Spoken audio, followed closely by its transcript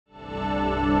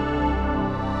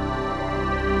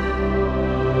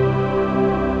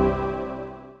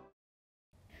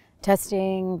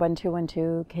Testing, 1, 2, 1,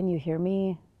 2. Can you hear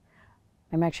me?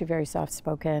 I'm actually very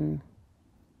soft-spoken.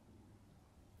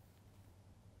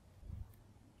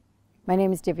 My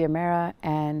name is Divya Mehra,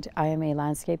 and I am a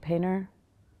landscape painter.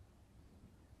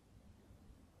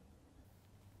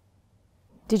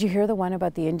 Did you hear the one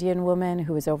about the Indian woman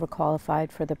who was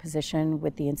overqualified for the position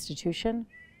with the institution?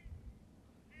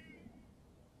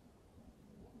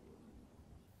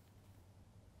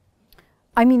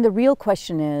 I mean, the real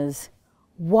question is,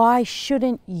 why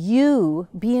shouldn't you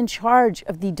be in charge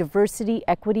of the diversity,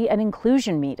 equity, and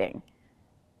inclusion meeting?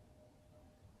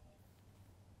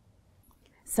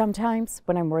 Sometimes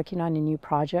when I'm working on a new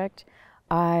project,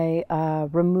 I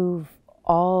remove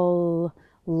all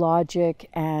logic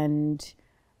and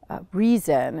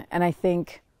reason, and I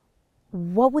think,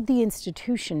 what would the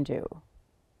institution do?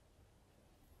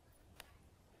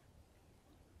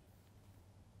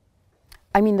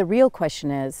 I mean, the real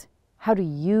question is, how do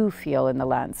you feel in the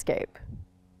landscape?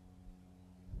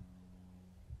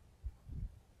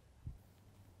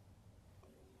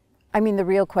 I mean, the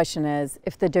real question is,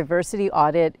 if the diversity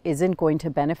audit isn't going to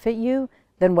benefit you,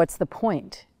 then what's the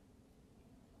point?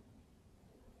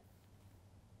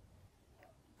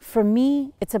 For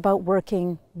me, it's about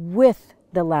working with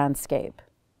the landscape.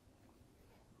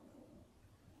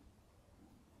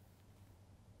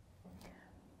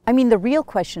 I mean, the real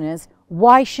question is,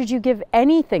 why should you give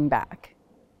anything back?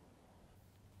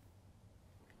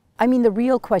 I mean, the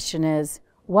real question is,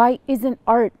 why isn't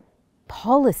art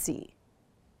policy?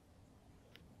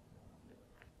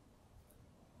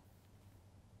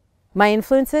 My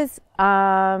influences,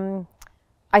 I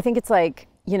think it's like,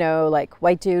 you know, like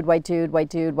white dude, white dude, white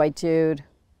dude, white dude,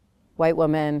 white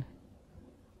woman.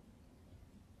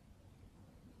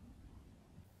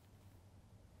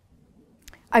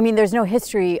 I mean, there's no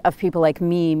history of people like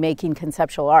me making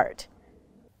conceptual art.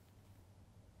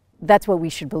 That's what we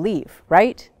should believe,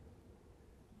 right?